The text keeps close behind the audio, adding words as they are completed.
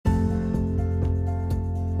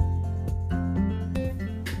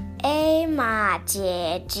Emma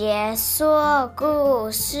姐姐说故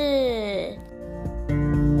事。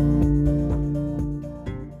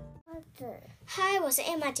嗨，我是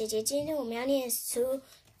Emma 姐姐，今天我们要念书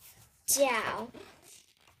叫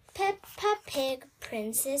Peppa Pig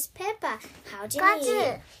Princess Peppa。好，今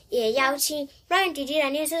天也邀请 Ryan 弟弟来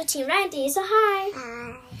念书，请 Ryan 弟弟说 hi。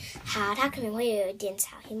好，他可能会有一点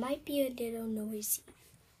吵 ，He might be a little noisy.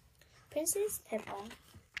 Princess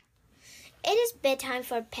Peppa.It is bedtime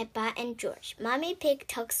for Peppa and George. Mommy Pig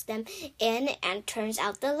tucks them in and turns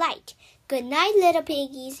out the light. Good night, little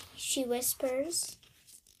piggies, she whispers.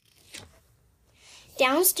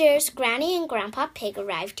 Downstairs, Granny and Grandpa Pig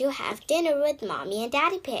arrive to have dinner with Mommy and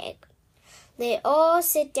Daddy Pig. They all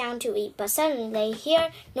sit down to eat, but suddenly they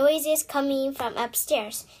hear noises coming from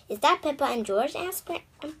upstairs. Is that Peppa and George? Asked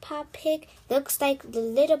Grandpa Pig. Looks like the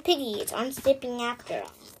little piggies aren't sleeping after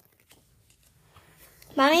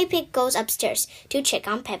all.Mommy Pig goes upstairs to check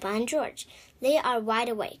on Peppa and George. They are wide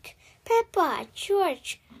awake. Peppa,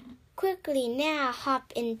 George, quickly now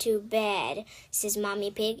hop into bed, says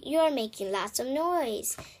Mommy Pig. You're making lots of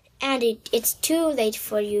noise, and it's too late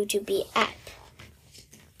for you to be up.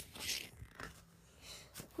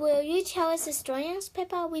 Will you tell us a story, asked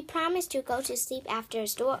Peppa? We promised to go to sleep after a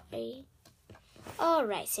story. All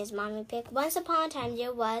right, says Mommy Pig. Once upon a time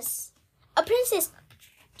there was a princess.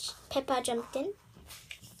 Peppa jumped in.Oh,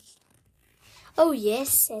 yes,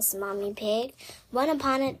 says Mommy Pig. Once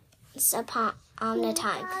upon a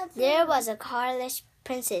time, there was a careless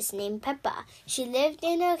princess named Peppa. She lived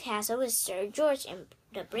in a castle with Sir George and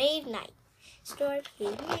the brave knight.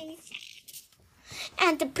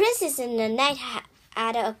 And the princess and the knight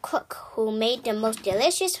had a cook who made the most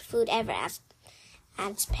delicious food ever,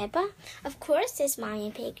 asked Peppa. Of course, says Mommy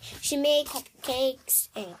Pig. She made cupcakes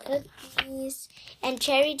and cookies and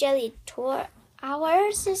cherry jelly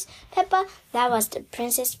Ours, says Peppa. That was the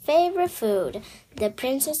princess' favorite food. The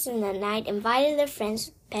princess and the knight invited their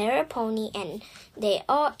friends, Peter Pony, and they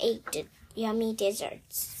all ate the yummy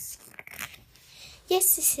desserts. Yes,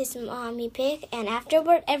 says Mommy Pig, and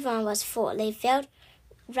afterward everyone was full. They fell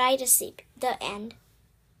right asleep. The end.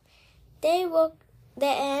 They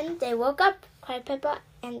woke up, cried Peppa,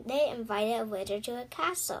 and they invited a wizard to a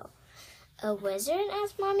castle.A wizard?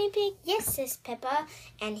 Asked Mommy Pig. Yes, says Peppa,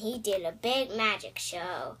 and he did a big magic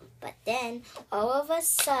show. But then, all of a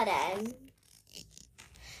sudden,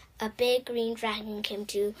 a big green dragon came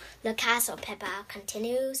to the castle. Peppa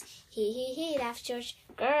continues. He, laughs George.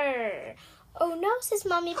 Grrr. Oh no, says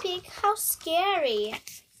Mommy Pig. How scary.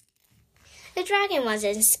 The dragon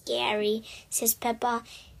wasn't scary, says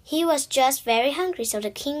Peppa.He was just very hungry, so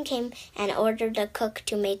the king came and ordered the cook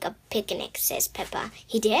to make a picnic, says Peppa.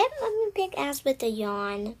 He did? Mommy Pig asked with a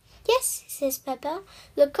yawn. Yes, says Peppa.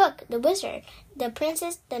 The cook, the wizard, the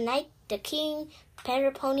princess, the knight, the king,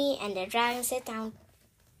 Peter Pony, and the dragon sat down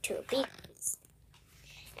to a feast.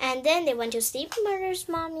 And then they went to sleep, mutters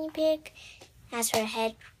Mommy Pig, as her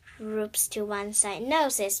head droops to one side. No,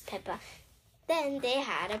 says Peppa. Then they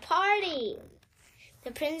had a party.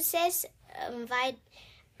 The princess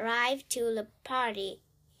arrived to the party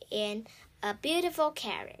in a beautiful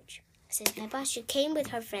carriage, says Peppa. She came with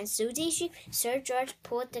her friend Susie. Sir George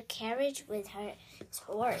pulled the carriage with his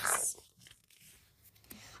horse.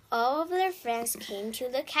 All of their friends came to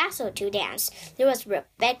the castle to dance. There was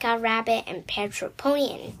Rebecca Rabbit and Peter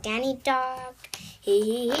Pony and Danny Dog.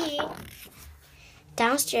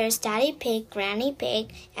 Downstairs, Daddy Pig, Granny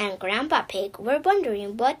Pig, and Grandpa Pig were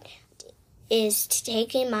wondering what.Is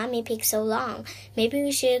taking Mommy Pig so long? Maybe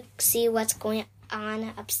we should see what's going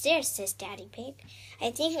on upstairs, says Daddy Pig.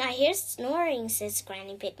 I think I hear snoring, says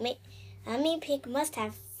Granny Pig. Mommy Pig must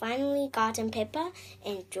have finally gotten Peppa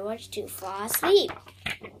and George to fall asleep.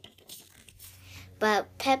 But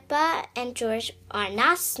Peppa and George are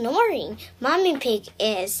not snoring. Mommy Pig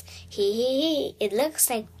is. It looks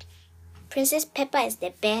like Princess Peppa is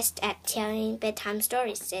the best at telling bedtime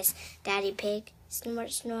stories, says Daddy Pig.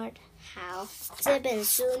 Snort, snort.好，这本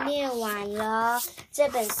书念完了。这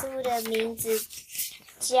本书的名字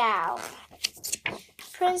叫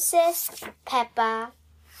Princess Peppa。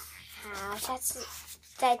好，下次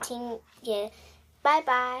再听也拜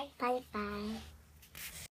拜，拜拜。